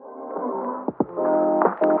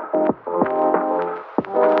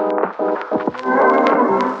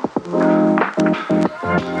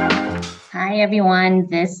Hi, everyone.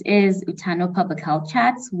 This is Utano Public Health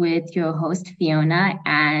Chats with your host, Fiona.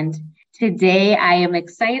 And today I am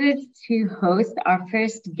excited to host our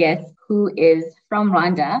first guest who is from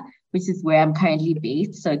Rwanda, which is where I'm currently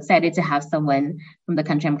based. So excited to have someone from the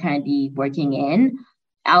country I'm currently working in.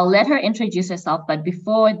 I'll let her introduce herself. But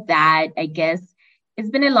before that, I guess it's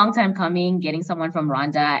been a long time coming getting someone from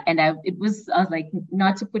Rwanda. And I was like,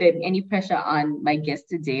 not to put any pressure on my guest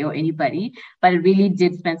today or anybody, but I really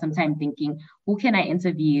did spend some time thinking, who can I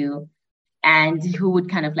interview and who would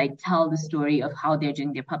kind of like tell the story of how they're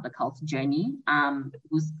doing their public health journey,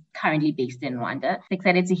 who's currently based in Rwanda.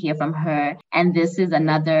 Excited to hear from her. And this is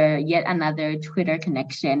yet another Twitter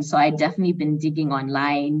connection. So I definitely been digging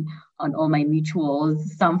online on all my mutuals,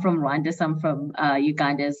 some from Rwanda, some from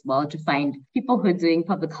Uganda as well, to find people who are doing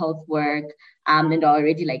public health work and are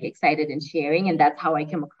already like excited and sharing. And that's how I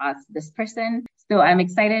came across this person. So I'm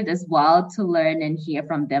excited as well to learn and hear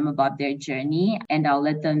from them about their journey, and I'll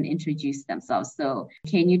let them introduce themselves. So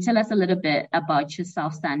can you tell us a little bit about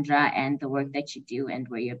yourself, Sandra, and the work that you do and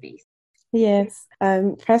where you're based? Yes.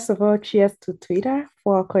 First of all, cheers to Twitter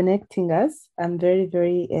for connecting us. I'm very,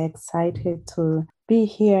 very excited to be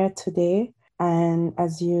here today. And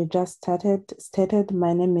as you just stated,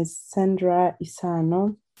 my name is Sandra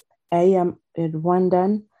Isano. I am a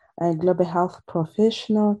Rwandan, a global health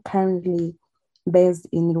professional currently based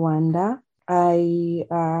in Rwanda.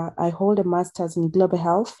 I hold a master's in global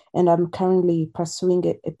health, and I'm currently pursuing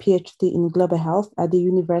a PhD in global health at the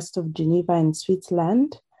University of Geneva in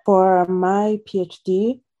Switzerland. For my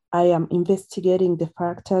PhD, I am investigating the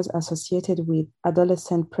factors associated with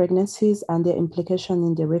adolescent pregnancies and their implication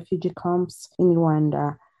in the refugee camps in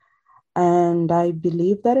Rwanda. And I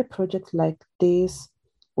believe that a project like this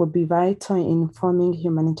would be vital in informing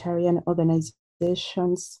humanitarian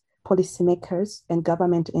organizations, policymakers, and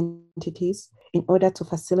government entities in order to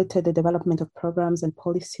facilitate the development of programs and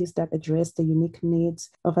policies that address the unique needs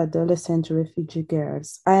of adolescent refugee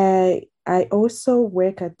girls. I also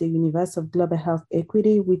work at the University of Global Health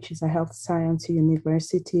Equity, which is a health science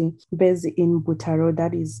university based in Butaro,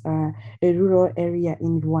 that is a rural area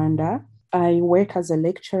in Rwanda. I work as a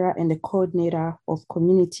lecturer and a coordinator of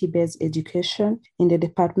community-based education in the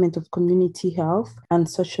Department of Community Health and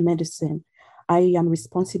Social Medicine. I am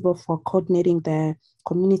responsible for coordinating the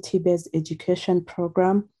community-based education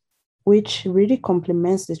program, which really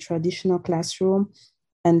complements the traditional classroom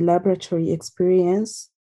and laboratory experience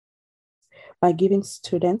by giving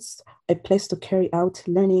students a place to carry out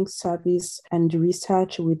learning, service, and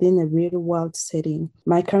research within a real-world setting.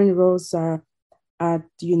 My current roles are at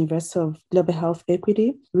the University of Global Health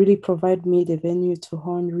Equity really provide me the venue to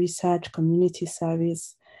hone research, community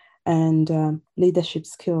service, and leadership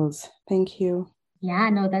skills. Thank you.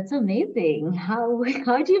 Yeah, no, that's amazing. How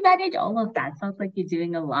do you manage all of that? Sounds like you're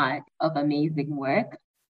doing a lot of amazing work.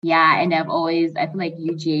 Yeah, and I feel like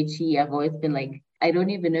UGHE, I've always been like, I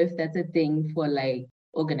don't even know if that's a thing for like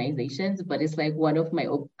organizations, but it's like one of my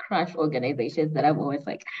crush organizations that I'm always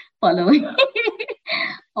like following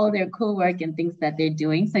all their cool work and things that they're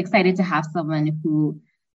doing. So excited to have someone who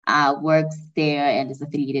works there and is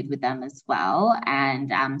affiliated with them as well.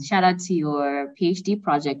 And shout out to your PhD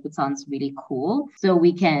project, which sounds really cool. So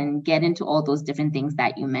we can get into all those different things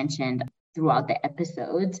that you mentioned throughout the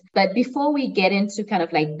episode. But before we get into kind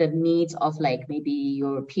of like the meat of like maybe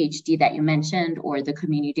your PhD that you mentioned or the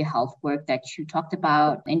community health work that you talked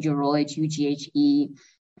about and your role at UGHE,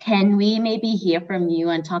 can we maybe hear from you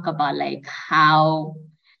and talk about like how,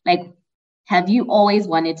 like, have you always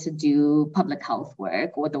wanted to do public health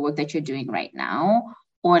work or the work that you're doing right now?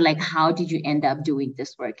 Or like, how did you end up doing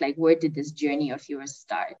this work? Like, where did this journey of yours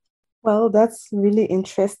start? Well, that's really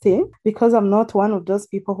interesting because I'm not one of those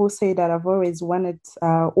people who say that I've always wanted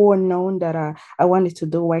or known that I wanted to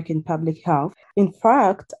do work in public health. In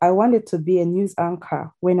fact, I wanted to be a news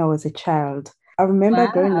anchor when I was a child. I remember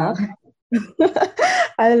growing Wow. up,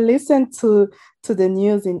 I listened to the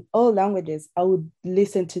news in all languages. I would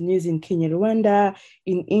listen to news in Kinyarwanda,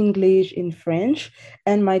 in English, in French.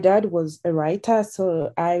 And my dad was a writer,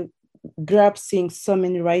 so I grew up seeing so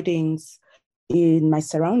many writings in my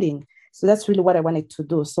surrounding. So that's really what I wanted to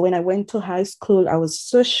do. So when I went to high school, I was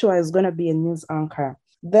so sure I was going to be a news anchor.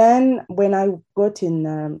 Then when I got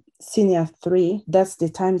in senior 3, that's the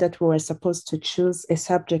time that we were supposed to choose a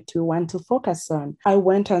subject we want to focus on. I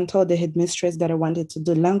went and told the headmistress that I wanted to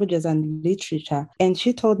do languages and literature. And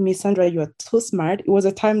she told me, Sandra, you are too smart. It was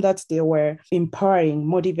a time that they were empowering,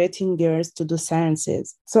 motivating girls to do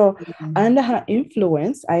sciences. So under her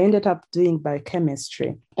influence, I ended up doing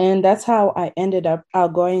biochemistry. And that's how I ended up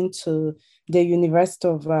going to the University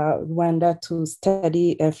of Rwanda to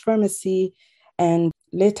study pharmacy and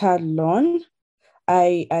later on,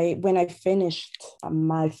 when I finished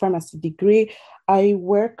my pharmacy degree, I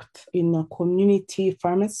worked in a community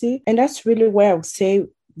pharmacy. And that's really where I would say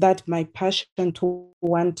that my passion to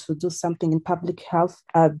want to do something in public health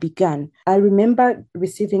began. I remember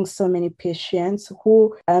receiving so many patients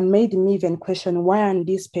who made me even question, why aren't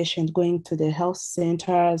these patients going to the health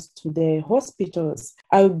centers, to the hospitals?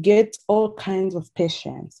 I would get all kinds of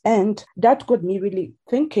patients. And that got me really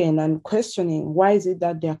thinking and questioning, why is it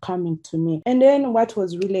that they're coming to me? And then what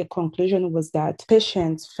was really a conclusion was that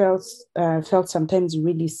patients felt sometimes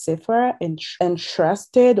really safer and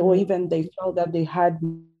trusted, or even they felt that they had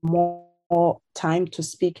more time to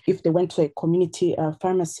speak if they went to a community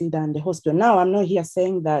pharmacy than the hospital. Now, I'm not here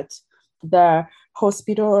saying that the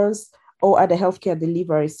hospitals or other healthcare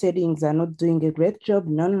delivery settings are not doing a great job.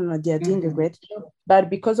 No, they are doing a great job. But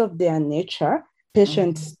because of their nature,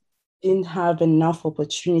 patients didn't have enough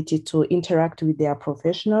opportunity to interact with their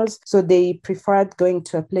professionals. So they preferred going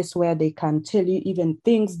to a place where they can tell you even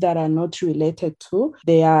things that are not related to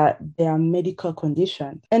their medical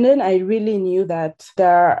condition. And then I really knew that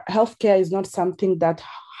the healthcare is not something that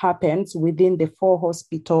happens within the four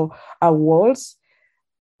hospital walls,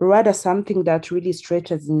 rather something that really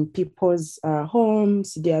stretches in people's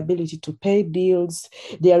homes, their ability to pay bills,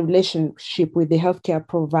 their relationship with the healthcare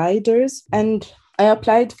providers. And I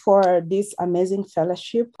applied for this amazing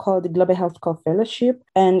fellowship called the Global Health Core Fellowship,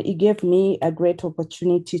 and it gave me a great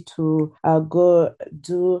opportunity to go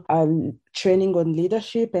do training on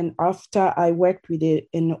leadership. And after, I worked with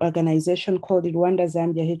an organization called the Rwanda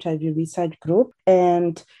Zambia HIV Research Group,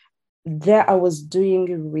 and there I was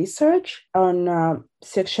doing research on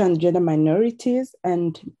sexual and gender minorities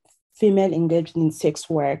and female engaged in sex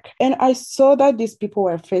work. And I saw that these people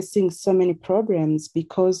were facing so many problems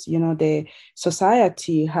because, the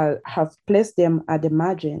society have placed them at the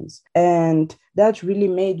margins. And that really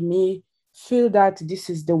made me feel that this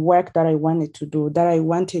is the work that I wanted to do, that I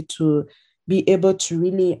wanted to be able to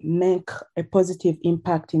really make a positive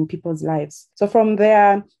impact in people's lives. So from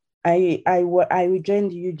there, I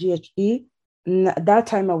joined UGHE. That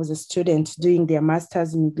time I was a student doing their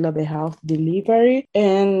master's in global health delivery.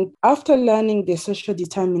 And after learning the social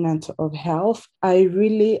determinant of health, I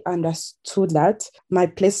really understood that my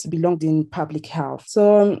place belonged in public health.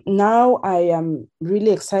 So now I am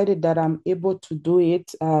really excited that I'm able to do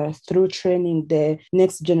it through training the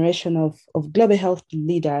next generation of global health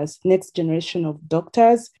leaders, next generation of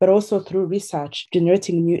doctors, but also through research,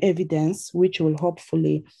 generating new evidence, which will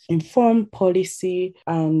hopefully inform policy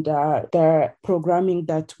and the programming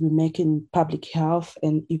that we make in public health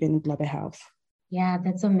and even global health. Yeah,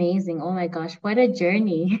 that's amazing. Oh my gosh, what a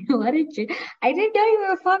journey. What a journey. I didn't know you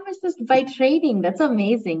were a pharmacist by training. That's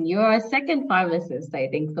amazing. You're a second pharmacist, I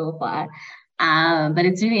think, so far. But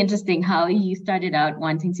it's really interesting how you started out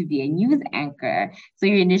wanting to be a news anchor. So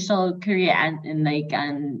your initial career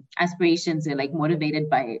and aspirations are like motivated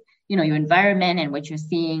by, your environment and what you're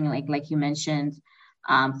seeing, like you mentioned,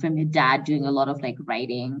 from your dad doing a lot of like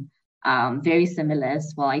writing. Very similar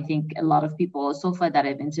as well. I think a lot of people so far that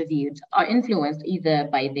I've interviewed are influenced either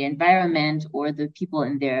by their environment or the people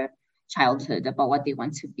in their childhood about what they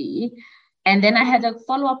want to be. And then I had a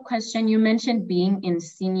follow-up question. You mentioned being in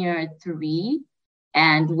senior 3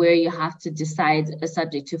 and where you have to decide a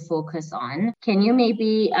subject to focus on. Can you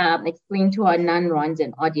maybe explain to our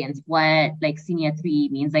non-Rwandan audience what like senior 3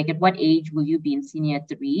 means? Like at what age will you be in senior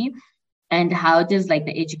 3? And how does like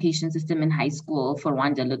the education system in high school for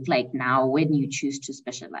Rwanda look like now when you choose to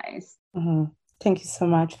specialize? Mm-hmm. Thank you so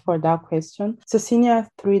much for that question. So senior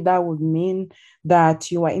 3, that would mean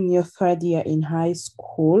that you are in your 3rd year in high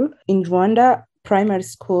school. In Rwanda, primary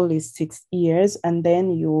school is 6 years, and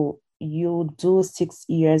then you do 6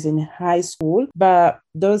 years in high school. But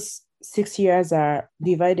those 6 years are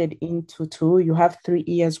divided into 2. You have 3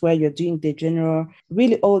 years where you're doing the general,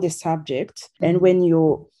 really all the subjects. Mm-hmm. And when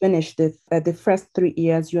you finish the first 3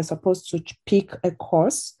 years, you're supposed to pick a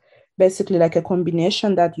course, basically like a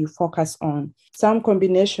combination that you focus on. Some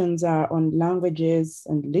combinations are on languages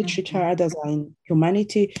and literature, mm-hmm. Others are in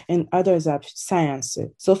humanity, and others are science.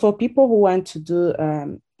 So for people who want to do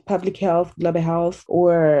public health, global health,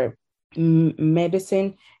 or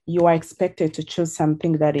medicine, you are expected to choose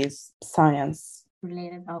something that is science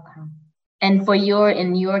related. Okay. And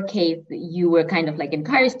in your case, you were kind of like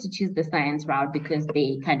encouraged to choose the science route because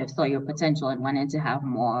they kind of saw your potential and wanted to have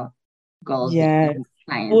more girls. Yeah,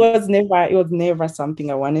 it was never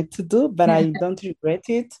something I wanted to do, but I don't regret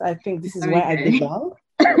it. I think this is where I belong.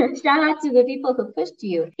 Shout out to the people who pushed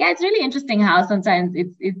you. Yeah, it's really interesting how sometimes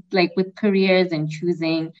it's like with careers and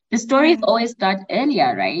choosing, the stories always start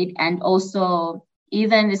earlier, right? And also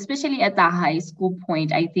even especially at the high school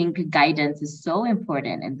point, I think guidance is so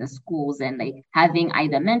important in the schools, and like having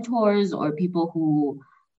either mentors or people who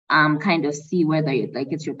kind of see whether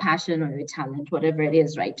like it's your passion or your talent, whatever it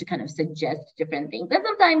is, right? To kind of suggest different things. And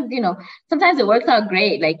sometimes, sometimes it works out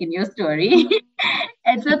great, like in your story.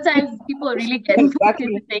 And sometimes people really get pushed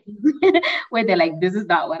into Exactly. things where they're like, this is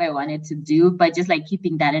not what I wanted to do. But just like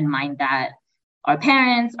keeping that in mind that our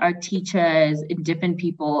parents, our teachers, different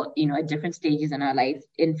people, at different stages in our life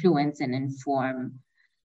influence and inform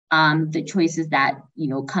the choices that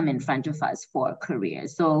come in front of us for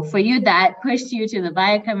careers. So for you, that pushed you to the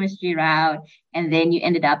biochemistry route, and then you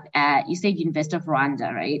ended up at, you said, University of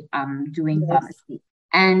Rwanda, right? Doing Yes. pharmacy,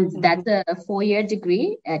 and Mhm. that's a 4-year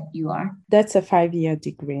degree at UR. That's a 5-year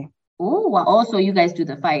degree. Oh, well, also you guys do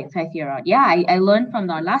the 5-year route. Yeah, I learned from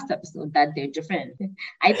our last episode that they're different.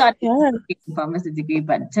 I thought it was Yeah. a pharmacy degree,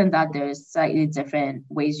 but it turns out there's slightly different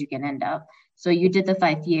ways you can end up. So you did the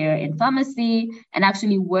 5-year in pharmacy and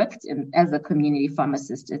actually worked as a community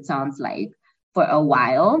pharmacist, it sounds like, for a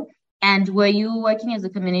while. And were you working as a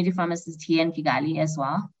community pharmacist here in Kigali as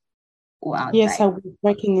well, or Yes, outside? I was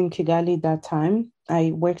working in Kigali that time.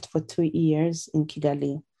 I worked for 2 years in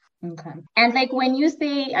Kigali. Okay. And like when you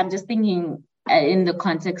say, I'm just thinking in the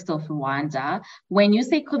context of Rwanda, when you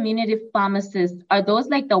say community pharmacists, are those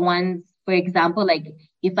like the ones, for example, like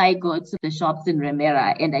if I go to the shops in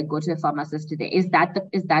Remera and I go to a pharmacist today, is that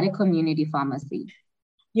a community pharmacy?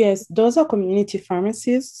 Yes, those are community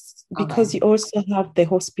pharmacies Okay. because you also have the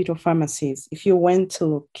hospital pharmacies. If you went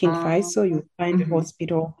to King Faisal, you find the Mhm.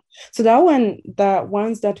 hospital. So that one, the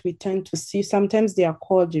ones that we tend to see, sometimes they are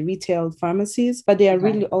called the retail pharmacies, but they are Okay.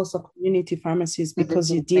 really also community pharmacies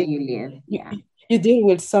Because because it's where you live. you, Yeah. you deal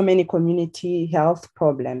with so many community health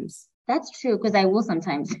problems. That's true, because I will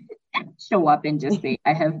sometimes show up and just say,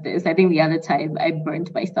 I have this. I think the other time I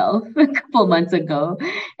burnt myself a couple months ago.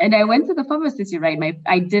 And I went to the pharmacist, you're right.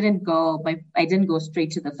 I didn't go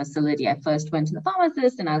straight to the facility. I first went to the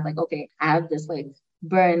pharmacist and I was like, okay, I have this like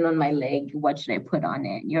burn on my leg. What should I put on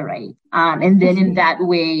it? You're right. And then in that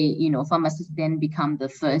way, pharmacists then become the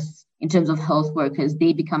first, in terms of health workers,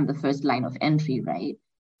 they become the first line of entry, right?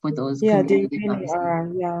 For those Yeah, they community really pharmacies.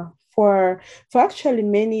 are. Yeah. For actually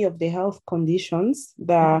many of the health conditions,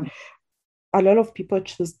 Mhm. a lot of people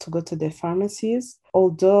choose to go to the pharmacies,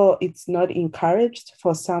 although it's not encouraged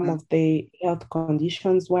for some of the health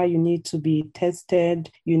conditions where you need to be tested,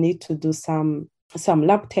 you need to do some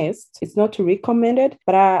lab tests. It's not recommended,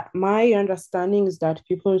 but my understanding is that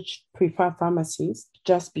people prefer pharmacies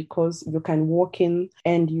just because you can walk in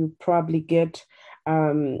and you probably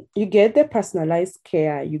you get the personalized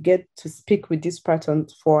care. You get to speak with this person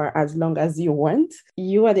for as long as you want.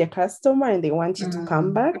 You are their customer and they want you to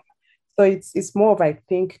come Mm. back. So it's more of, I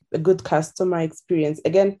think, a good customer experience.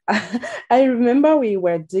 Again, I remember we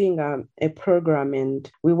were doing a program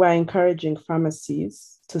and we were encouraging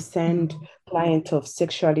pharmacies to send Mm. clients of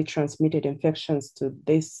sexually transmitted infections to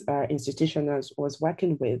this institution I was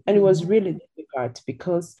working with. And it was Mm. really difficult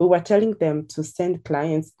because we were telling them to send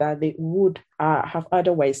clients that they would have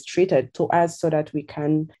otherwise treated to us so that we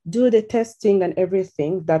can do the testing and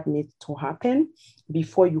everything that needs to happen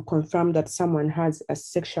before you confirm that someone has a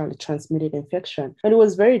sexually transmitted infection. And it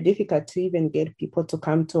was very difficult to even get people to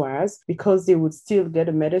come to us because they would still get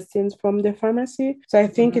the medicines from the pharmacy. So I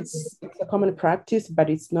think Mm. it's a common practice, but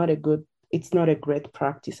it's not a great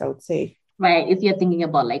practice, I would say. Right. If you're thinking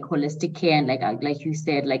about like holistic care and like you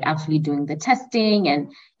said, like actually doing the testing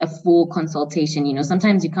and a full consultation,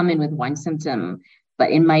 sometimes you come in with one symptom, but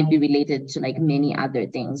it might be related to like many other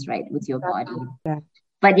things, right, with your body. Yeah.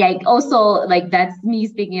 But yeah, also like that's me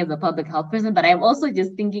speaking as a public health person, but I'm also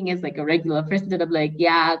just thinking as like a regular person that I'm like,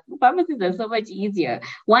 yeah, pharmacies are so much easier.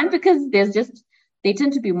 One, because they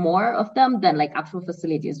tend to be more of them than like actual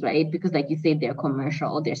facilities, right? Because like you said, they're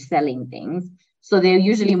commercial, they're selling things. So they're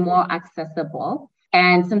usually more accessible.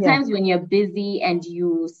 And Yeah. sometimes when you're busy and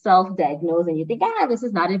you self-diagnose and you think, this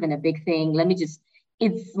is not even a big thing,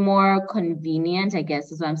 it's more convenient, I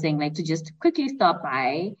guess is what I'm saying, like to just quickly stop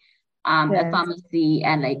by a Yes. pharmacy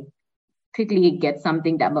and like quickly get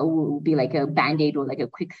something that will be like a band-aid or like a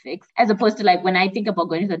quick fix, as opposed to like when I think about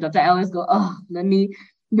going to the doctor, I always go, oh, let me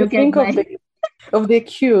You look at think my of the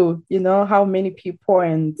queue, how many people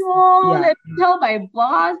and oh, yeah. let me tell my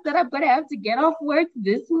boss that I'm gonna have to get off work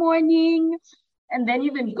this morning. And then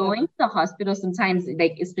even Yeah. going to the hospital sometimes,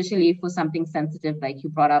 like especially for something sensitive, like you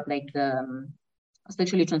brought up, like the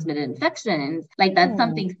sexually transmitted infections, like that's Yeah.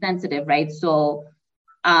 something sensitive, right? So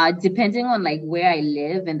depending on like where I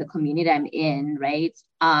live and the community I'm in, right?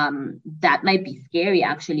 that might be scary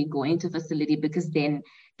actually going to facility, because then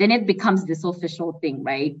it becomes this official thing,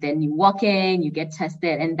 right? Then you walk in, you get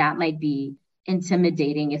tested, and that might be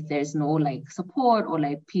intimidating if there's no like support or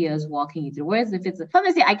like peers walking you through. Whereas if it's a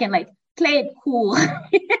pharmacy, I can like play it cool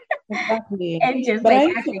Exactly. and just But like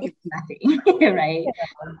I act like think, it's nothing, right?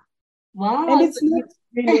 and Wow. it's not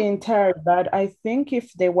really entirely bad. I think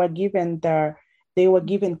if they were given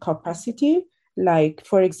capacity, like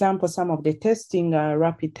for example, some of the testing,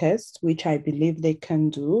 rapid tests, which I believe they can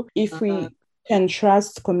do. If Uh, we can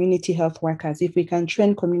trust community health workers, if we can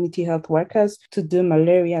train community health workers to do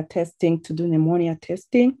malaria testing, to do pneumonia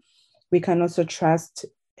testing, we can also trust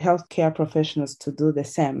healthcare professionals to do the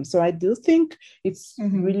same. So I do think it's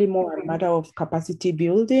mhm. really more a matter of capacity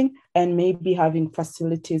building and maybe having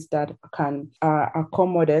facilities that can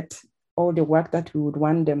accommodate all the work that we would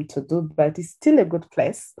want them to do, but it's still a good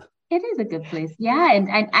place. It is a good place. Yeah. And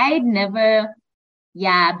I'd never,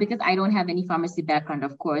 yeah, because I don't have any pharmacy background,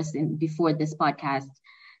 of course, in before this podcast.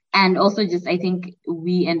 And also just I think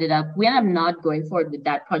we ended up not going forward with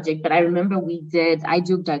that project, but I remember I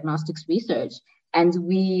do diagnostics research, and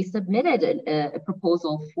we submitted a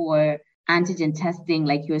proposal for antigen testing,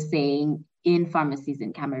 like you were saying, in pharmacies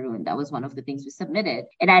in Cameroon. That was one of the things we submitted.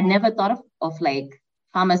 And I'd never thought of like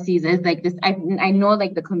pharmacies as like this. I know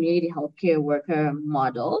like the community healthcare worker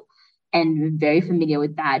model and very familiar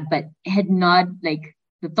with that, but had not like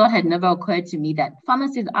the thought had never occurred to me that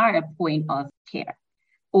pharmacies are a point of care,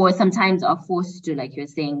 or sometimes are forced to, like you're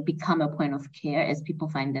saying, become a point of care as people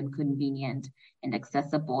find them convenient and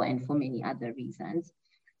accessible, and for many other reasons.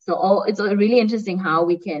 So it's really interesting how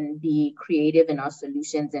we can be creative in our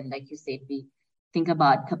solutions. And like you said, we think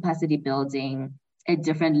about capacity building at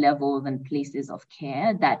different levels and places of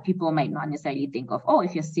care that people might not necessarily think of. Oh,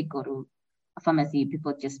 if you're sick, go to a pharmacy.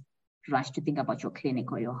 People just rush to think about your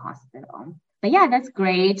clinic or your hospital. But yeah, that's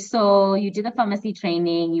great. So you did a pharmacy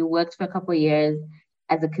training, you worked for a couple of years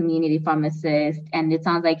as a community pharmacist, and it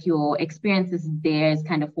sounds like your experiences there is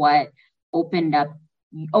kind of what opened up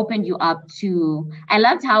opened you up to. I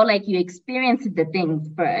loved how like you experienced the things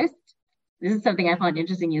first. This is something I found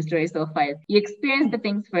interesting in your story so far. You experienced the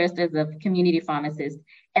things first as a community pharmacist,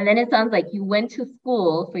 and then it sounds like you went to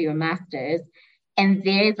school for your master's, and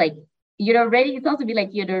there's like it sounds to be like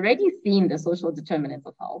you'd already seen the social determinants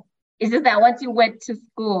of health. It's just that once you went to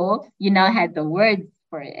school, you now had the words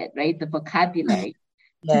for it, right? The vocabulary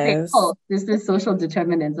to say, Yes. oh, this is social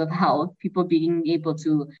determinants of health, people being able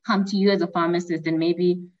to come to you as a pharmacist and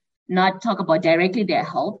maybe not talk about directly their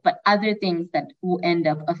health, but other things that will end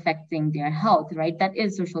up affecting their health, right? That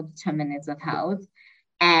is social determinants of health.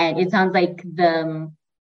 And it sounds like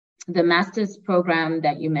the master's program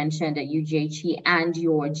that you mentioned at UGHE and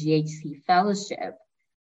your GHC fellowship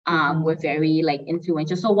were very like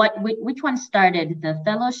influential. So which one started, the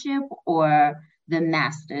fellowship or the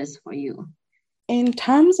master's for you? In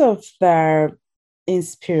terms of their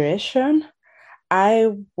inspiration,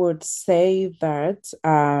 I would say that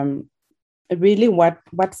really what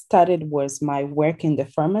started was my work in the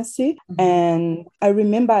pharmacy. Mm-hmm. And I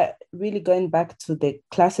remember really going back to the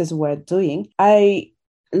classes we're doing. I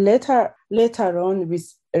later on,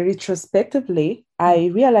 retrospectively, I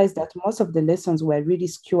realized that most of the lessons were really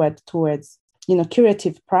skewed towards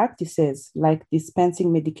curative practices like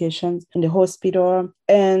dispensing medications in the hospital.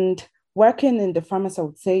 And working in the pharmacy, I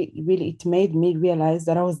would say really it made me realize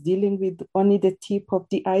that I was dealing with only the tip of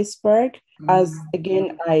the iceberg. As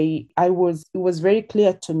again, it was very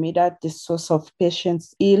clear to me that the source of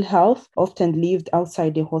patients' ill health often lived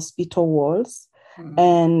outside the hospital walls.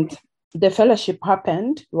 And the fellowship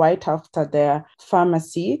happened right after the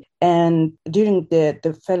pharmacy. And during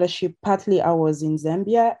the fellowship, partly I was in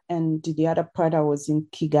Zambia, and the other part I was in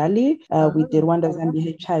Kigali with the Rwanda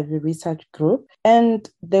Zambia HIV research group. And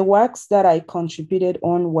the works that I contributed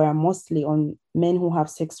on were mostly on men who have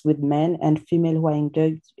sex with men and female who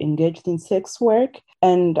are engaged in sex work.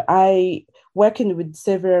 And I working with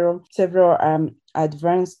several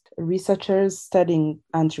advanced researchers studying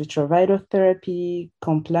antiretroviral therapy,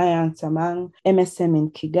 compliance among MSM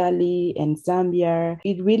in Kigali and Zambia.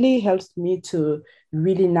 It really helps me to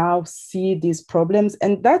really now see these problems.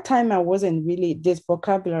 And that time I wasn't really, this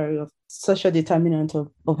vocabulary of social determinant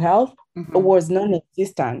of health was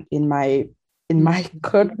non-existent in my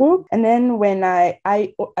code book. And then when I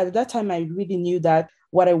at that time I really knew that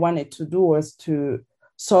what I wanted to do was to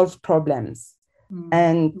solve problems.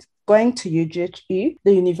 And going to UGHE,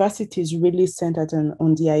 the university is really centered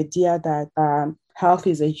on the idea that health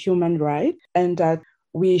is a human right, and that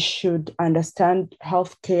we should understand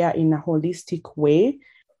healthcare in a holistic way.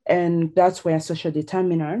 And that's where social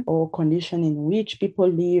determinant or condition in which people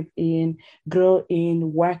live in, grow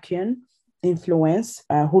in, work in, influence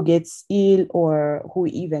who gets ill or who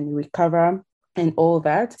even recover and all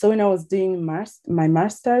that. So when I was doing my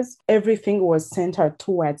master's, everything was centered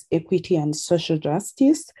towards equity and social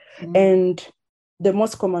justice. And the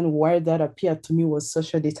most common word that appeared to me was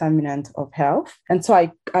social determinant of health. And so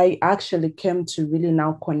I actually came to really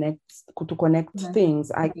now connect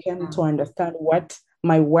things. I came to understand what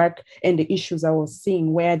my work and the issues I was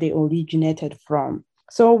seeing, where they originated from.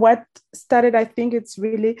 So what started, I think it's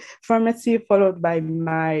really pharmacy, followed by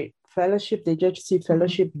my fellowship, the JHC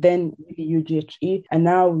fellowship, then UGHE, and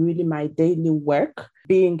now really my daily work,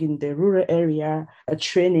 being in the rural area,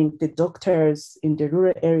 training the doctors in the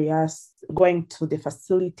rural areas, going to the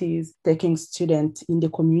facilities, taking students in the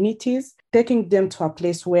communities, taking them to a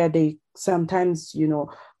place where they sometimes,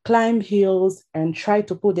 climb hills and try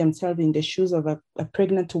to put themselves in the shoes of a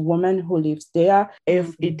pregnant woman who lives there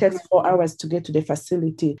if it takes 4 hours to get to the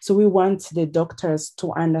facility. So we want the doctors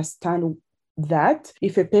to understand that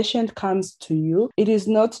if a patient comes to you, it is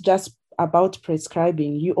not just about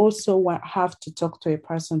prescribing. You also have to talk to a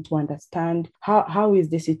person to understand how is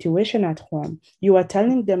the situation at home. You are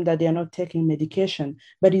telling them that they are not taking medication,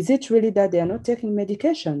 but is it really that they are not taking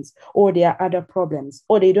medications, or there are other problems,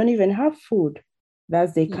 or they don't even have food,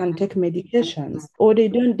 that they can't take medications, or there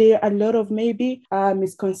are a lot of maybe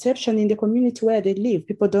misconception in the community where they live.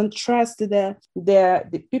 People don't trust the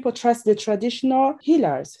people trust the traditional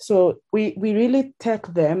healers. So we really take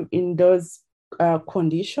them in those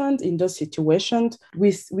conditions, in those situations.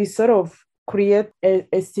 We sort of create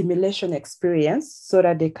a simulation experience so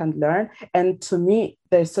that they can learn. And to me,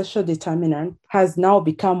 the social determinant has now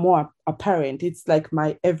become more apparent. It's like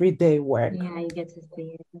my everyday work. Yeah, you get to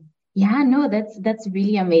see it. Yeah, no, that's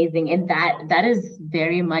really amazing. And that is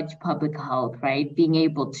very much public health, right? Being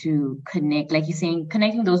able to connect, like you're saying,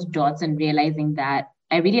 connecting those dots and realizing that.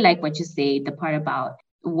 I really like what you say, the part about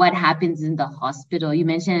what happens in the hospital. You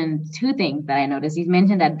mentioned two things that I noticed. You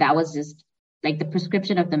mentioned that was just like the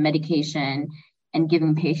prescription of the medication and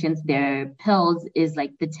giving patients their pills is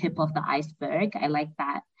like the tip of the iceberg. I like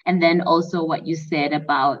that. And then also what you said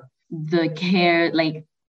about the care, like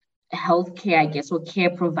healthcare, I guess, or care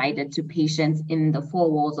provided to patients in the four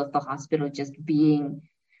walls of the hospital, just being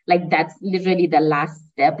like, that's literally the last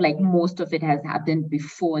step. Like most of it has happened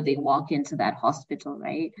before they walk into that hospital,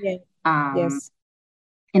 right? Yeah. Yes.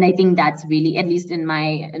 And I think that's really, at least in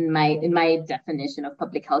my definition of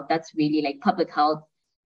public health, that's really like public health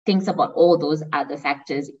thinks about all those other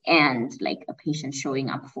factors and like a patient showing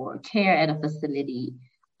up for care at a facility,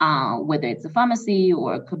 whether it's a pharmacy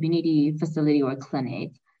or a community facility or a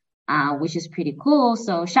clinic. Which is pretty cool.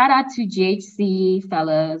 So shout out to GHC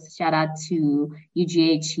fellows, shout out to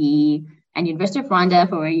UGHE and University of Rwanda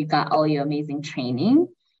for where you got all your amazing training.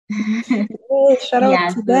 Hey, shout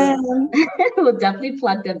out to them. We'll definitely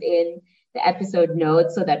plug them in the episode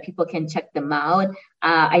notes so that people can check them out.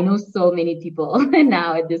 I know so many people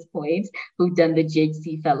now at this point who've done the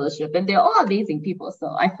GHC fellowship, and they're all amazing people.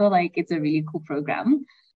 So I feel like it's a really cool program.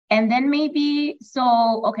 And then maybe,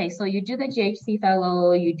 so you do the GHC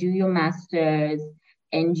fellow, you do your master's,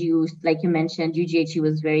 and you, like you mentioned, UGHE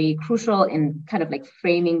was very crucial in kind of like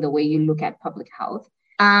framing the way you look at public health.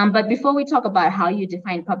 But before we talk about how you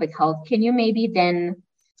define public health, can you maybe then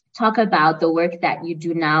talk about the work that you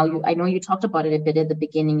do now? I know you talked about it a bit at the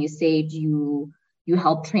beginning. You said you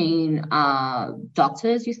help train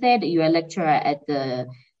doctors. You said you're a lecturer at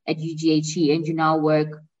UGHE, and you now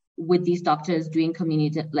work with these doctors doing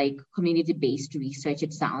community-based research,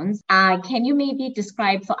 it sounds. Can you maybe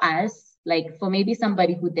describe for us, like for maybe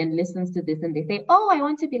somebody who then listens to this and they say, oh, I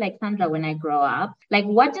want to be like Sandra when I grow up. Like,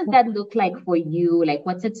 what does that look like for you? Like,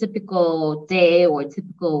 what's a typical day or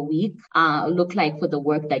typical week look like for the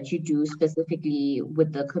work that you do specifically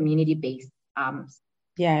with the community-based?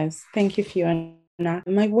 Yes, thank you, Fiona.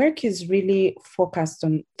 My work is really focused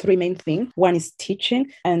on three main things. One is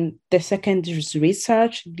teaching, and the second is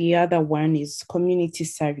research. The other one is community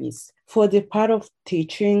service. For the part of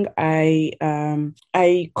teaching, I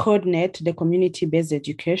coordinate the community-based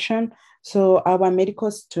education. So our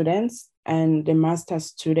medical students and the master's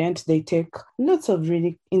students, they take lots of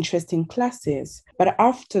really interesting classes. But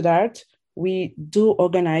after that, we do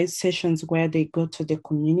organize sessions where they go to the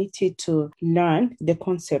community to learn the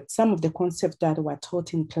concepts, some of the concepts that were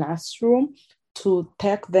taught in classroom, to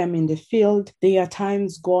take them in the field. They at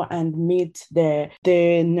times go and meet the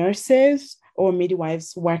nurses or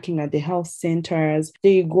midwives working at the health centers.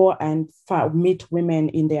 They go and meet women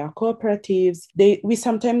in their cooperatives. We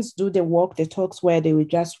sometimes do the talks where they will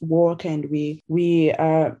just walk, and we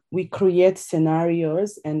create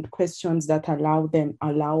scenarios and questions that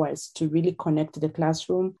allow us to really connect the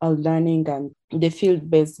classroom learning and the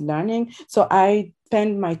field-based learning. So I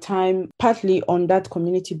spend my time partly on that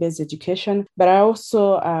community-based education, but I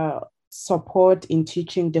also support in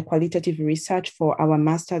teaching the qualitative research for our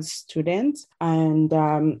master's students. And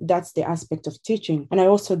that's the aspect of teaching. And I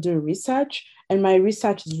also do research. And my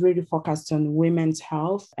research is really focused on women's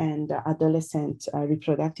health and adolescent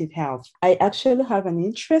reproductive health. I actually have an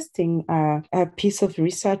interesting piece of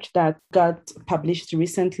research that got published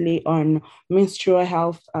recently on menstrual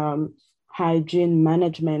health hygiene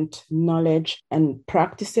management knowledge and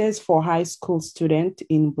practices for high school students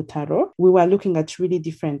in Butaro. We were looking at really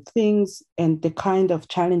different things and the kind of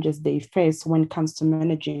challenges they face when it comes to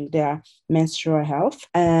managing their menstrual health.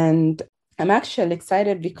 And I'm actually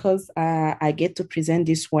excited because I get to present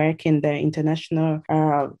this work in the International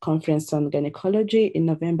Conference on Gynecology in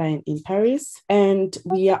November in Paris. And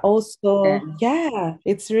we are also,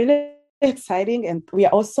 it's really exciting. And we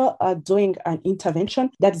are also doing an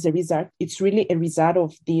intervention that is a result. It's really a result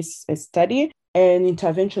of this study, an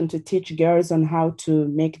intervention to teach girls on how to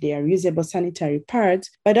make their reusable sanitary pads.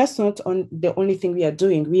 But that's not the only thing we are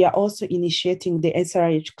doing. We are also initiating the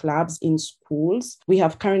SRH clubs in schools. We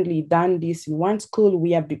have currently done this in one school.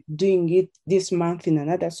 We are doing it this month in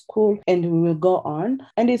another school, and we will go on.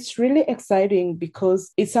 And it's really exciting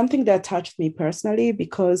because it's something that touched me personally,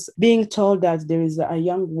 because being told that there is a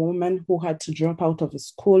young woman who had to drop out of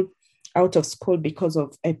school because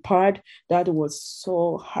of a pad, that was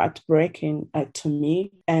so heartbreaking to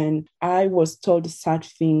me. And I was told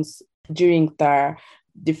such things during the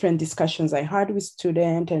different discussions I had with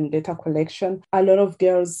students and data collection. A lot of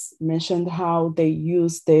girls mentioned how they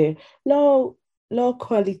use the low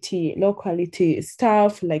quality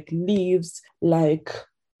stuff like leaves, like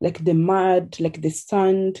the mud, like the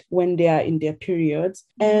sand when they are in their periods.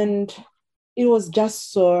 And it was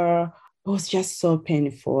just so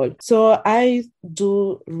painful. So I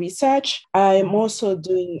do research. I'm also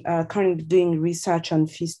currently doing research on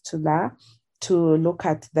fistula to look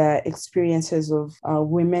at the experiences of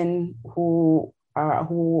women who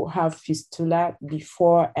have fistula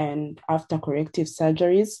before and after corrective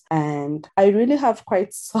surgeries. And I really have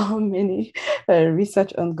quite so many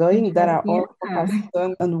research ongoing that are all focused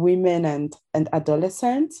on women and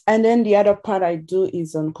adolescents. And then the other part I do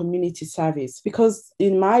is on community service, because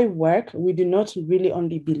in my work, we do not really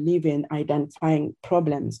only believe in identifying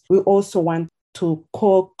problems. We also want to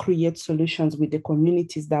co-create solutions with the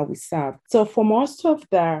communities that we serve. So for most of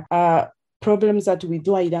the problems that we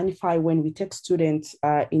do identify when we take students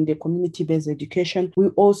in the community-based education, we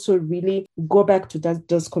also really go back to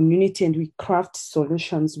those community and we craft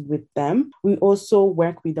solutions with them. We also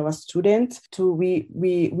work with our students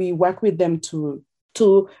we work with them to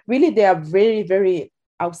really, they are very, very,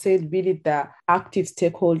 I would say, really the active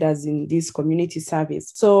stakeholders in this community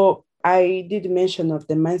service. So I did mention of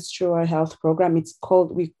the menstrual health program. It's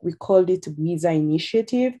called, we called it Visa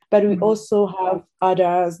Initiative, but we also have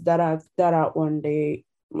others that are on the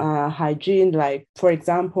hygiene, like, for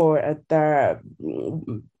example, the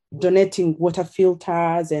donating water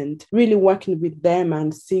filters and really working with them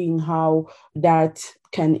and seeing how that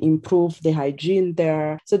can improve the hygiene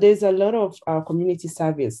there. So there's a lot of community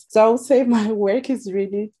service. So I would say my work is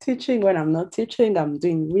really teaching. When I'm not teaching, I'm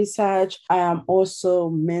doing research. I am also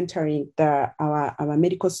mentoring our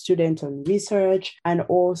medical students on research, and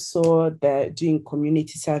also doing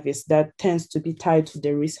community service that tends to be tied to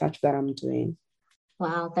the research that I'm doing.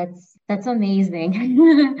 Wow, that's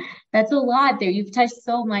amazing. That's a lot there. You've touched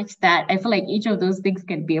so much that I feel like each of those things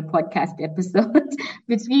can be a podcast episode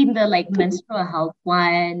between the menstrual health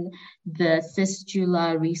one, the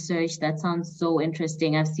fistula research. That sounds so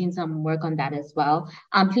interesting. I've seen some work on that as well.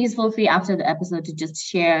 Please feel free after the episode to just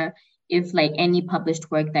share if any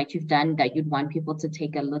published work that you've done that you'd want people to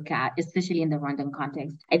take a look at, especially in the Rwandan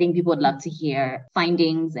context. I think people would love to hear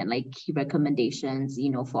findings and key recommendations,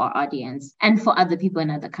 for our audience and for other people in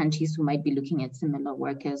other countries who might be looking at similar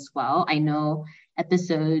work as well. I know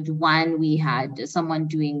episode 1, we had someone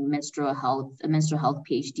doing a menstrual health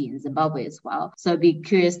PhD in Zimbabwe as well. So I'd be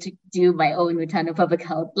curious to do my own Utano Public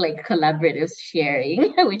Health, collaborative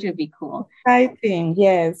sharing, which would be cool. I think,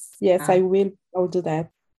 yes, I'll do that.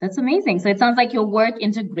 That's amazing. So it sounds like your work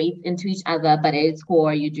integrates into each other, but at its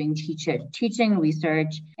core, you're doing teaching,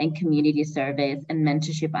 research, and community service and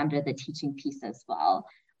mentorship under the teaching piece as well,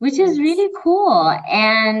 which is really cool.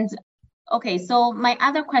 And Okay, so my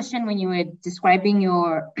other question when you were describing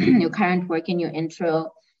your your current work in your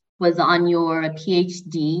intro was on your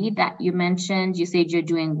PhD that you mentioned. You said you're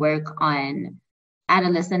doing work on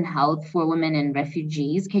adolescent health for women and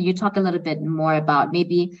refugees. Can you talk a little bit more about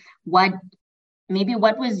what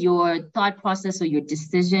what was your thought process or your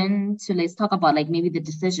decision to, let's talk about like maybe the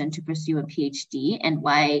decision to pursue a PhD and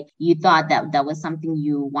why you thought that that was something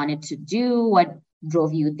you wanted to do, what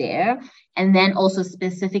drove you there, and then also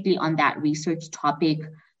specifically on that research topic,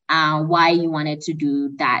 why you wanted to do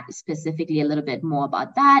that specifically, a little bit more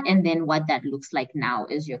about that, and then what that looks like now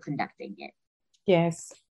as you're conducting it.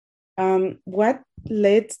 Yes. What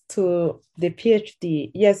led to the PhD?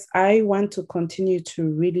 Yes, I want to continue to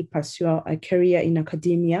really pursue a career in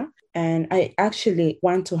academia, and I actually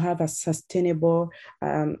want to have a sustainable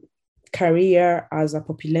career as a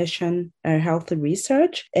population health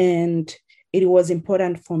research. And it was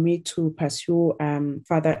important for me to pursue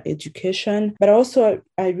further education, but also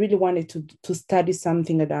I really wanted to study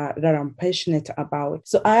something that I'm passionate about.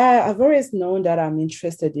 So I've always known that I'm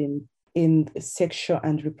interested in sexual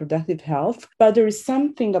and reproductive health, but there is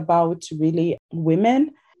something about really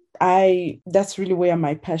women. That's really where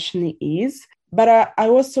my passion is. But I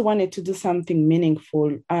also wanted to do something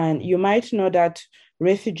meaningful. And you might know that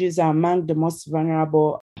refugees are among the most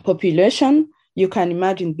vulnerable population. You can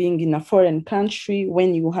imagine being in a foreign country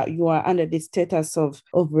when you are under the status of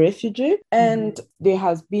refugee. And there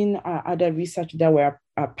has been other research that were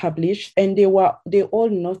published, and they all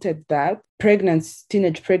noted that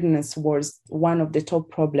teenage pregnancy was one of the top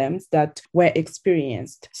problems that were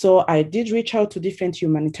experienced. So I did reach out to different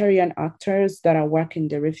humanitarian actors that are working in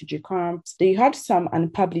the refugee camps. They had some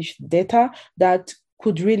unpublished data that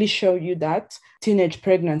could really show you that teenage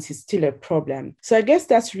pregnancy is still a problem. So I guess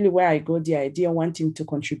that's really where I got the idea, wanting to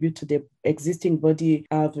contribute to the existing body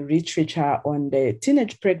of literature on the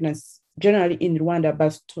teenage pregnancy generally in Rwanda,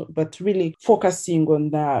 but really focusing on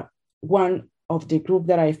the one of the group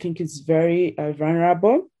that I think is very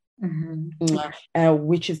vulnerable,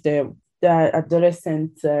 which is the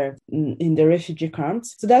adolescents in the refugee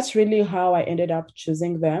camps. So that's really how I ended up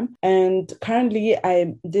choosing them. And currently,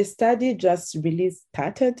 the study just really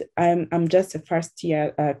started. I'm just a first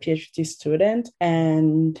year PhD student,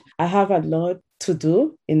 and I have a lot to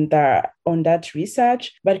do on that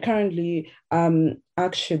research. But currently,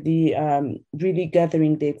 actually really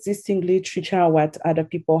gathering the existing literature, what other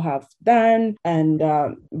people have done, and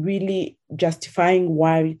really justifying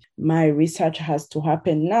why my research has to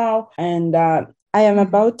happen now. And I am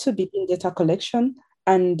about to begin data collection,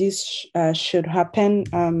 and this should happen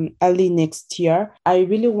early next year. I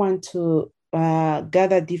really want to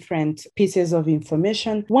gather different pieces of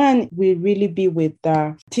information. One will really be with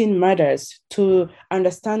teen mothers to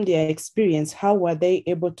understand their experience. How were they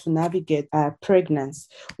able to navigate pregnancy?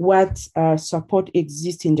 What support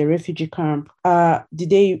exists in the refugee camp? Did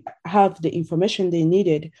they have the information they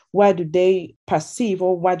needed? What do they perceive,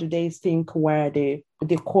 or what do they think were the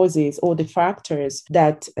causes or the factors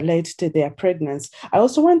that led to their pregnancy? I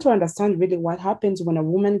also want to understand really what happens when a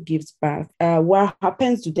woman gives birth. What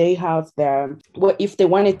happens? Do they have if they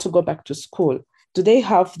wanted to go back to school? Do they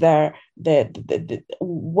have the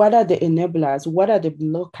what are the enablers? What are the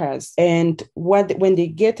blockers? And when they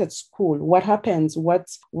get at school, what happens? What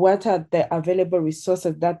are the available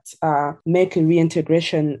resources that make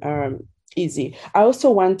reintegration easy? I also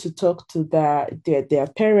want to talk to their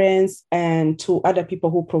parents and to other people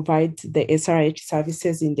who provide the SRH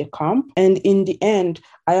services in the camp. And in the end,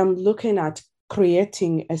 I am looking at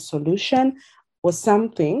creating a solution or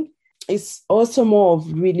something. It's also more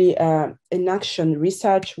of really an action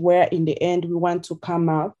research, where in the end we want to come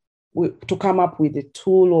up with a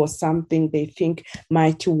tool or something they think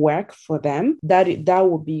might work for them, that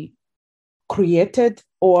will be created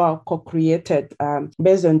or co-created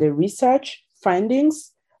based on the research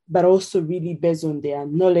findings, but also really based on their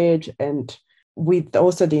knowledge and with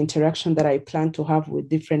also the interaction that I plan to have with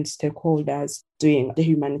different stakeholders doing the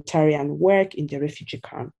humanitarian work in the refugee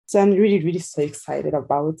camp. So I'm really, really so excited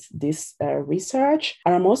about this research.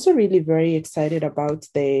 And I'm also really very excited about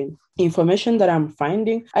the information that I'm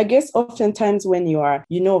finding. I guess oftentimes when you are,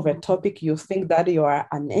 of a topic, you think that you are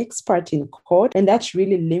an expert in code, and that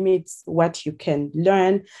really limits what you can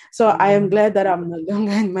learn. So I am glad that I'm no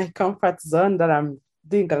longer in my comfort zone, that I'm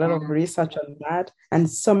doing a lot of research on that, and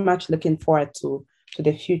so much looking forward to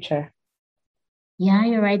the future. Yeah,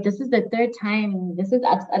 you're right. This is the third time. This is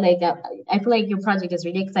like I feel like your project is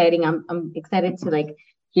really exciting. I'm excited to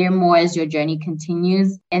hear more as your journey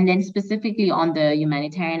continues. And then specifically on the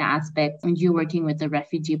humanitarian aspect, when you're working with the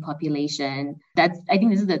refugee population, I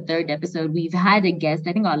think this is the third episode. We've had a guest.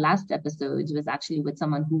 I think our last episode was actually with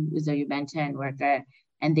someone who is a humanitarian worker,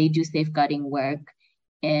 and they do safeguarding work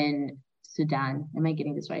in Sudan. Am I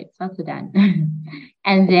getting this right? South Sudan.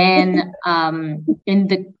 And then in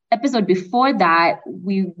the episode before that,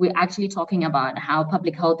 we were actually talking about how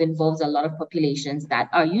public health involves a lot of populations that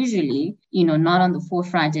are usually, not on the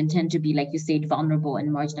forefront and tend to be, like you said, vulnerable and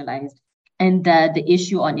marginalized. And the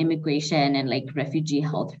issue on immigration and like refugee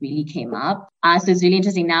health really came up. So it's really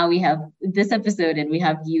interesting. Now we have this episode and we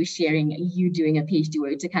have you doing a PhD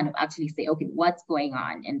work to kind of actually say, okay, what's going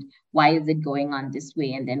on and why is it going on this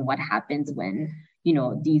way? And then what happens when,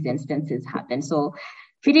 these instances happen. So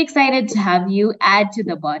pretty excited to have you add to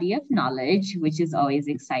the body of knowledge, which is always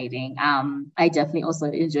exciting. I definitely also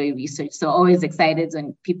enjoy research. So always excited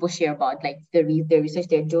when people share about like the research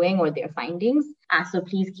they're doing or their findings. So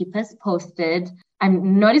please keep us posted.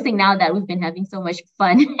 I'm noticing now that we've been having so much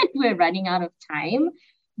fun and we're running out of time.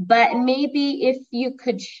 But maybe if you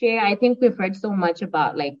could share, I think we've heard so much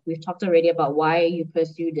about, like we've talked already about why you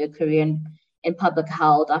pursued a career in public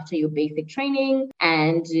health after your basic training.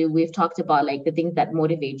 And we've talked about like the things that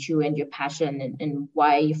motivate you and your passion and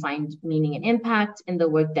why you find meaning and impact in the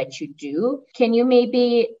work that you do. Can you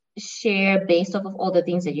maybe share, based off of all the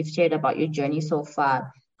things that you've shared about your journey so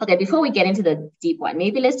far? Okay, before we get into the deep one,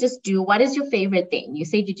 maybe let's just do, what is your favorite thing? You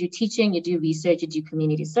say you do teaching, you do research, you do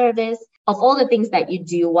community service. Of all the things that you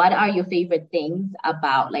do, what are your favorite things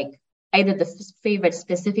about, like either the favorite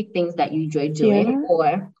specific things that you enjoy doing,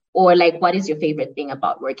 or like, what is your favorite thing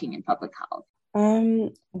about working in public health?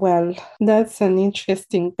 Well, that's an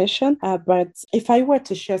interesting question. But if I were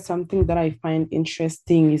to share something that I find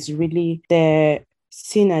interesting, is really the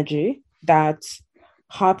synergy that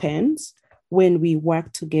happens when we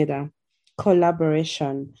work together,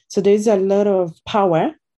 collaboration. So there's a lot of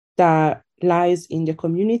power that lies in the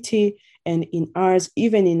community and in ours,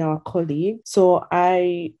 even in our colleagues. So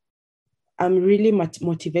I'm really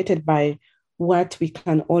motivated by what we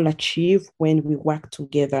can all achieve when we work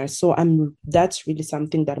together. So that's really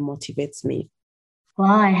something that motivates me.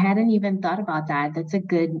 Well, I hadn't even thought about that. That's a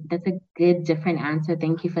good different answer.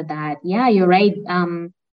 Thank you for that. Yeah, you're right.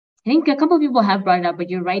 I think a couple of people have brought it up,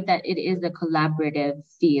 but you're right that it is a collaborative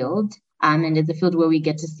field. And it's a field where we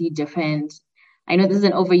get to see different, I know this is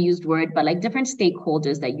an overused word, but like different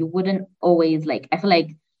stakeholders that you wouldn't always like. I feel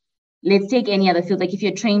like, let's take any other field. Like if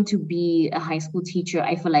you're trained to be a high school teacher,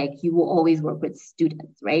 I feel like you will always work with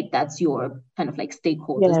students, right? That's your kind of like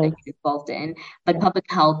stakeholders that you're involved in. But public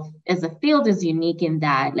health as a field is unique in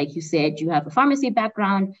that, like you said, you have a pharmacy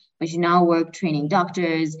background, but you now work training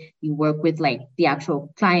doctors, you work with like the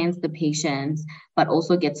actual clients, the patients, but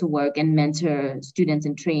also get to work and mentor students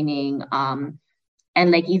in training. And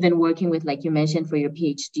like even working with, like you mentioned, for your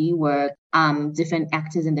PhD work, different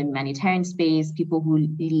actors in the humanitarian space, people who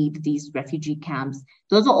lead these refugee camps.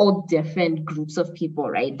 Those are all different groups of people,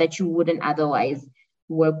 right? That you wouldn't otherwise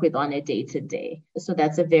work with on a day-to-day. So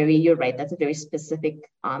you're right, that's a very specific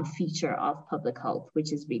feature of public health,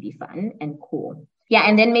 which is really fun and cool. Yeah,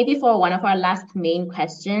 and then maybe for one of our last main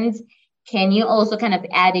questions, can you also kind of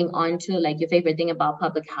adding on to like your favorite thing about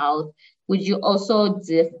public health, would you also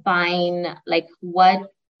define like what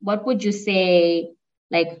would you say,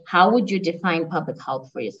 like how would you define public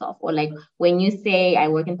health for yourself? Or like when you say I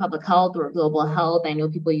work in public health or global health, I know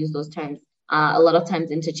people use those terms a lot of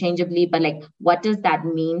times interchangeably, but like what does that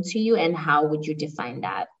mean to you and how would you define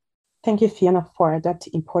that? Thank you, Fiona, for that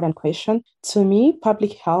important question. To me,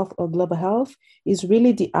 public health or global health is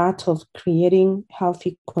really the art of creating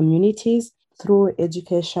healthy communities through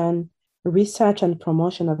education, research, and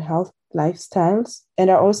promotion of health lifestyles. And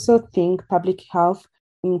I also think public health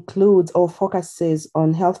includes or focuses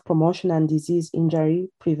on health promotion and disease injury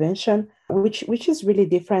prevention, which is really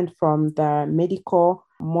different from the medical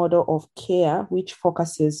model of care, which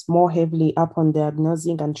focuses more heavily upon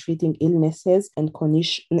diagnosing and treating illnesses and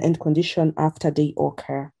condition after they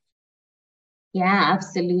occur. Yeah,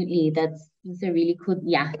 absolutely. That's a really cool,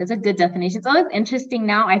 that's a good definition. It's always interesting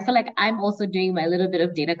now. I feel like I'm also doing my little bit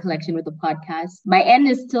of data collection with the podcast. My end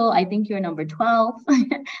is still, I think you're number 12,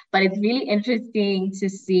 but it's really interesting to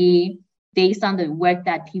see, based on the work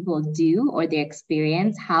that people do or their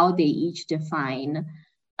experience, how they each define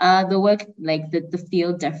the work, like the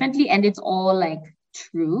field differently. And it's all like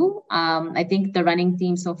true. I think the running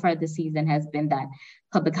theme so far this season has been that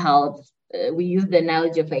public health, we use the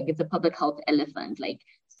analogy of like, it's a public health elephant, like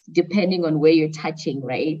depending on where you're touching,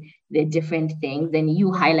 right? They're different things. And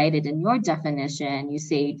you highlighted in your definition, you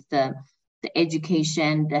say it's the the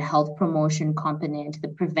education, the health promotion component, the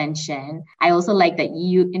prevention. I also like that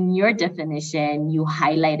in your definition, you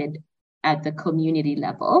highlighted at the community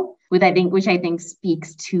level, which I think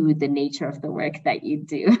speaks to the nature of the work that you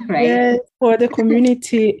do, right? Yes, for the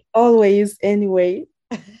community, always, anyway.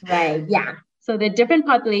 Right. Yeah. So the different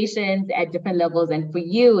populations at different levels, and for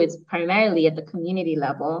you, it's primarily at the community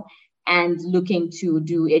level and looking to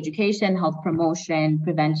do education, health promotion,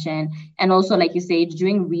 prevention, and also, like you say,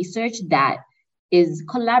 doing research that is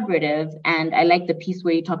collaborative. And I like the piece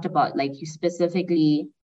where you talked about, like, you specifically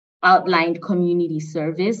outlined community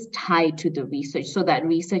service tied to the research, so that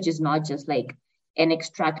research is not just like an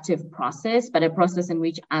extractive process, but a process in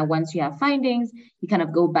which once you have findings, you kind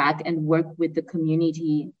of go back and work with the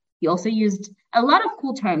community. You also used a lot of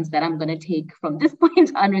cool terms that I'm going to take from this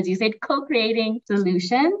point onwards. You said co-creating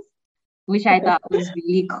solutions, which I thought was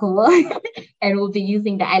really cool. And we'll be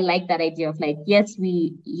using that. I like that idea of like, yes,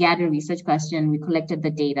 we had a research question, we collected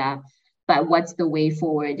the data, but what's the way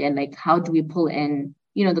forward? And like, how do we pull in,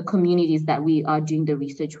 the communities that we are doing the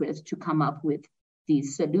research with to come up with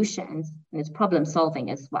these solutions? And it's problem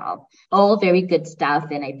solving as well. All very good stuff.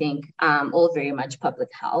 And I think all very much public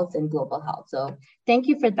health and global health. So thank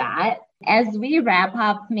you for that. As we wrap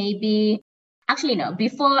up, actually, no,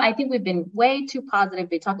 before, I think we've been way too positive.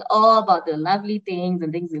 We talked all about the lovely things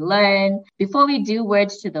and things we learn. Before we do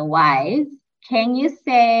words to the wise, can you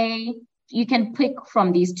say, you can pick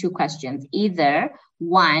from these two questions, either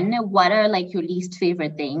one, what are like your least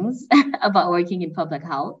favorite things about working in public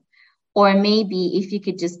health? Or maybe if you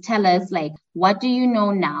could just tell us, like, what do you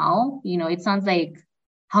know now? It sounds like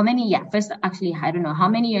first, actually, I don't know, how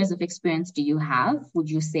many years of experience do you have? Would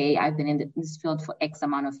you say I've been in this field for X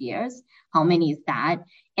amount of years? How many is that?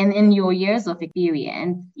 And in your years of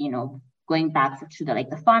experience, going back to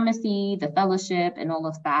the pharmacy, the fellowship, and all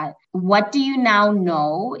of that, what do you now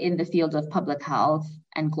know in the field of public health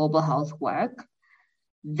and global health work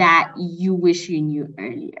that you wish you knew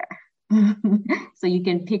earlier? So you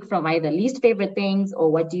can pick from either least favorite things,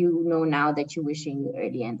 or what do you know now that you wish you knew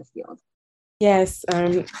earlier in the field? Yes,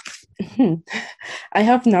 I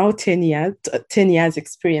have now 10 years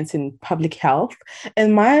experience in public health,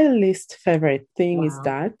 and my least favorite thing is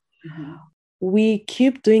that we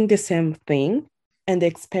keep doing the same thing and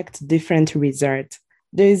expect different results.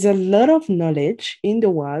 There is a lot of knowledge in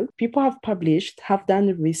the world. People have published, have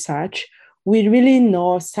done research. We really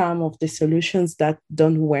know some of the solutions that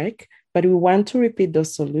don't work, but we want to repeat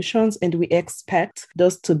those solutions and we expect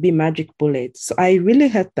those to be magic bullets. So I really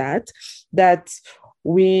hate that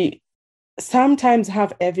we sometimes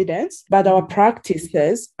have evidence, but our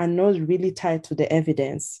practices are not really tied to the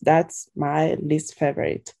evidence. That's my least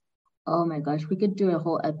favorite. Oh my gosh, we could do a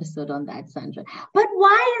whole episode on that, Sandra. But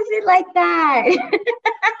why is it like that?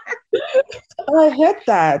 I hate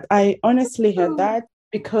that. I honestly hate that,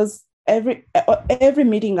 because every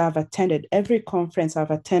meeting I've attended, every conference I've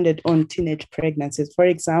attended on teenage pregnancies, for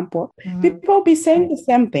example, people be saying the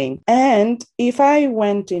same thing. And if I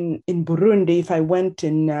went in Burundi, if I went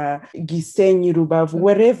in Gisenyi, Rubavu,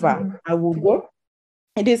 wherever I would go,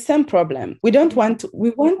 it is the same problem. We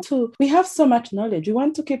have so much knowledge. We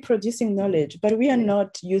want to keep producing knowledge, but we are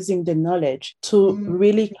not using the knowledge to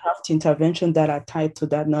really craft interventions that are tied to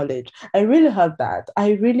that knowledge. I really heard that.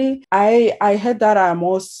 I heard that I'm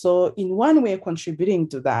also in one way contributing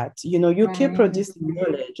to that. You keep producing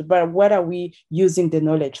knowledge, but what are we using the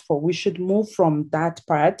knowledge for? We should move from that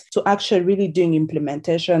part to actually really doing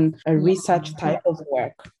implementation, research type of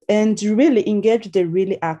work. And really engage the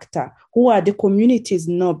really actor, who are the communities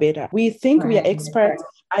know better. We think we are experts.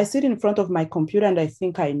 I sit in front of my computer and I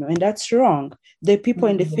think I know, and that's wrong. The people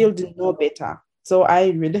in the field know better. So I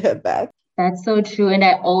really heard that. That's so true. And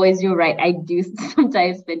you're right. I do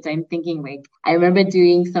sometimes spend time thinking, like, I remember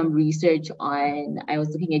doing some research I was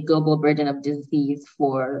looking at global burden of disease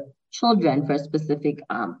for children for a specific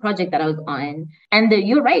project that I was on. And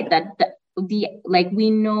you're right that we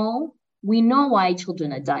know why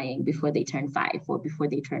children are dying before they turn 5 or before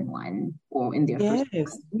they turn 1 or in their first.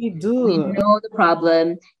 Yes, we do. We know the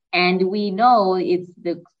problem, and we know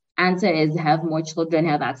the answer is have more children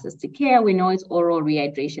have access to care. We know it's oral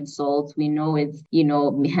rehydration salts. We know it's,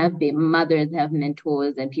 mothers have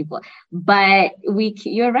mentors and people. But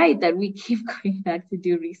you're right that we keep going back to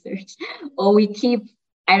do research, or we keep,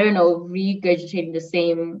 regurgitating the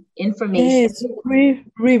same information. Yes,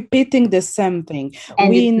 repeating the same thing. And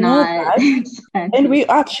we know that, and we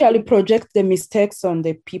actually project the mistakes on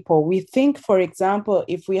the people. We think, for example,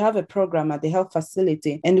 if we have a program at the health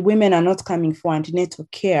facility and women are not coming for antenatal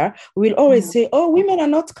care, we'll always say, oh, women are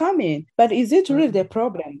not coming. But is it really the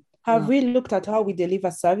problem? Have we looked at how we deliver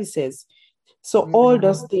services? So all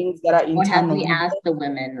those Mm. things that are Or have internal, we asked the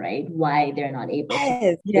women, right, why they're not able to, yes,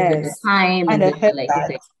 is it the yes. time? And Is I it the, heard like you that.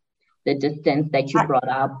 said, the distance that you brought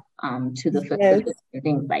up to the Yes, facility and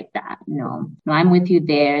things like that? No, I'm with you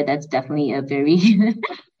there. That's definitely a very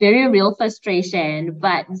very real frustration,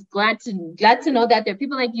 but glad to know that there are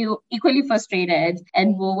people like you equally frustrated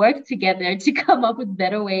and will work together to come up with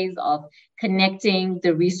better ways of connecting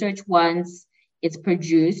the research once it's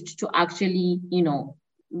produced to actually,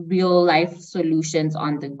 real life solutions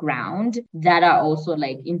on the ground that are also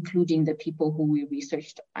like including the people who we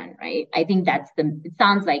researched on, right? I think it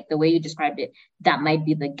sounds like the way you described it, that might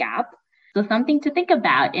be the gap. So something to think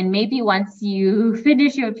about. And maybe once you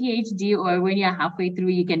finish your PhD or when you're halfway through,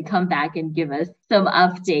 you can come back and give us some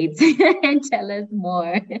updates and tell us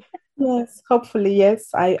more. yes, hopefully,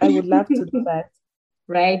 yes. I would love to do that.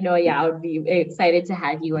 Right? No, yeah, I would be excited to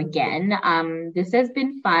have you again. This has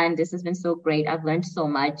been fun. This has been so great. I've learned so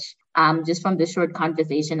much just from this short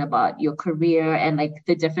conversation about your career and like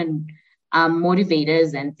the different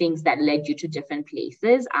motivators and things that led you to different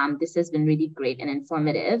places. This has been really great and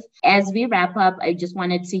informative. As we wrap up, I just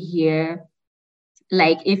wanted to hear,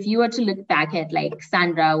 like, if you were to look back at like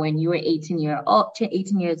Sandra when you were 18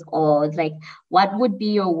 years old, like what would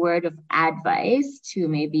be your word of advice to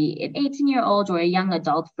maybe an 18-year-old or a young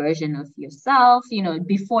adult version of yourself,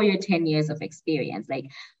 before your 10 years of experience? Like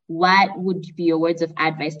what would be your words of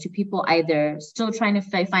advice to people either still trying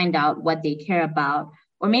to find out what they care about,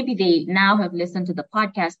 or maybe they now have listened to the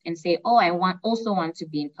podcast and say, oh, I also want to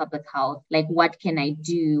be in public health. Like, what can I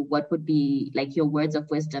do? What would be like your words of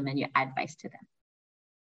wisdom and your advice to them?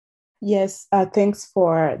 Yes, thanks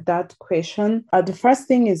for that question. The first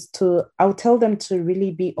thing is I'll tell them to really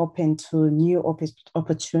be open to new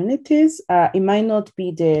opportunities. It might not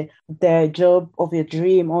be the job of your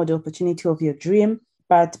dream or the opportunity of your dream,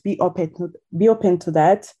 but be open to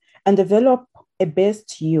that and develop a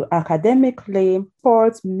best you academically,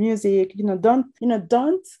 sports, music. Don't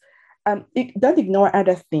ignore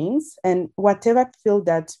other things, and whatever field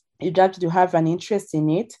that you judge you have an interest in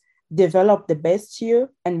it, develop the best you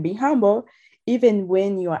and be humble even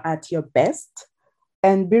when you are at your best,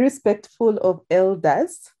 and be respectful of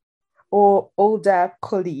elders or older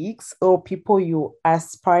colleagues or people you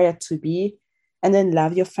aspire to be, and then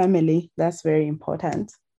love your family. That's very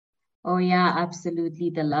important. Oh yeah, absolutely.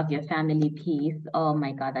 The love your family piece. Oh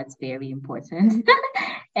my God, that's very important.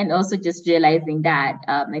 And also just realizing that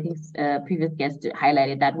I think previous guests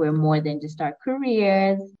highlighted that we're more than just our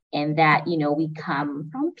careers, and that, we come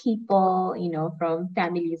from people, from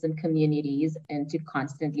families and communities, and to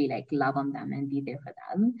constantly like love on them and be there for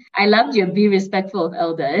them. I loved your be respectful of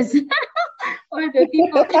elders or the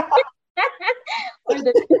people or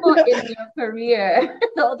the people in your career,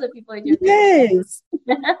 the older people in your career. Yes,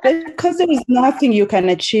 because there is nothing you can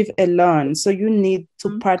achieve alone. So you need to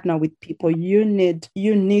Mhm. partner with people. You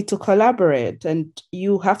need to collaborate, and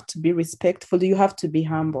you have to be respectful. You have to be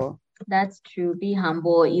humble. That's true. Be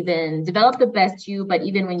humble, even develop the best you, but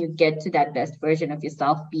even when you get to that best version of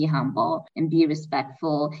yourself, be humble and be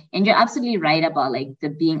respectful. And you're absolutely right about like the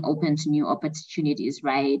being open to new opportunities,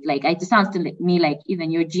 right? Like it just sounds to me like even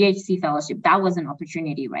your GHC fellowship, that was an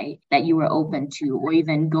opportunity, right? That you were open to, or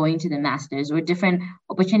even going to the masters or different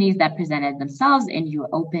opportunities that presented themselves and you were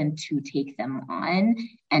open to take them on,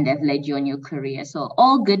 and have led you on your career. So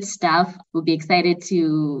all good stuff. We'll be excited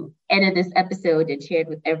to edit this episode and share it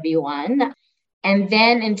with everyone. And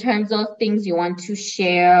then in terms of things you want to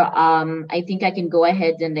share, I think I can go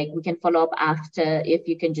ahead and like we can follow up after, if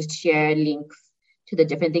you can just share links to the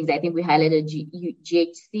different things. I think we highlighted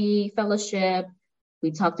GHC fellowship.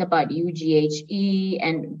 We talked about UGHE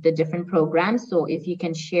and the different programs. So if you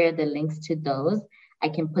can share the links to those, I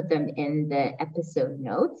can put them in the episode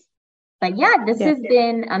notes. But yeah, this Yeah. has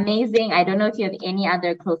been amazing. I don't know if you have any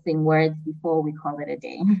other closing words before we call it a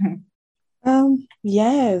day.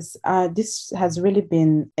 Yes, this has really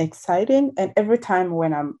been exciting. And every time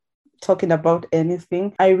when I'm talking about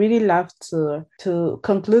anything, I really love to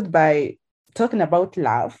conclude by talking about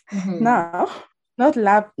love. Mhm. Now, not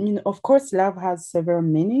love, of course, love has several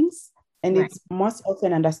meanings, and Right. it's most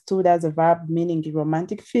often understood as a verb meaning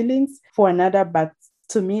romantic feelings for another, but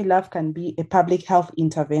to me, love can be a public health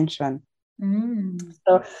intervention. Mm.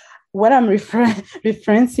 So what I'm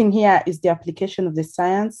referencing here is the application of the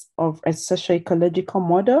science of a socio-ecological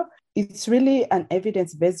model. It's really an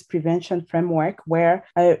evidence-based prevention framework where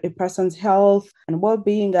a person's health and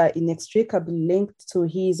well-being are inextricably linked to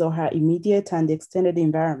his or her immediate and extended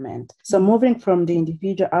environment. So moving from the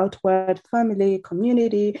individual outward, family,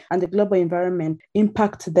 community, and the global environment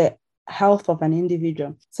impact the health of an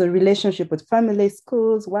individual. So relationship with family,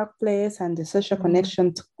 schools, workplace, and the social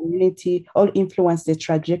connection to community all influence the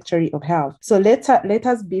trajectory of health. So let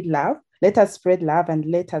us be love, let us spread love, and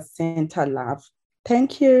let us center love.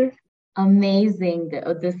 Thank you. Amazing.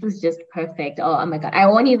 Oh, this is just perfect. Oh my God. I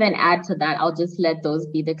won't even add to that. I'll just let those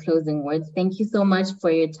be the closing words. Thank you so much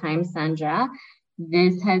for your time, Sandra.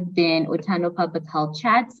 This has been Utano Public Health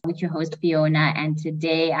Chats with your host, Fiona. And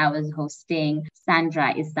today I was hosting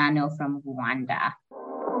Sandra Isano from Rwanda.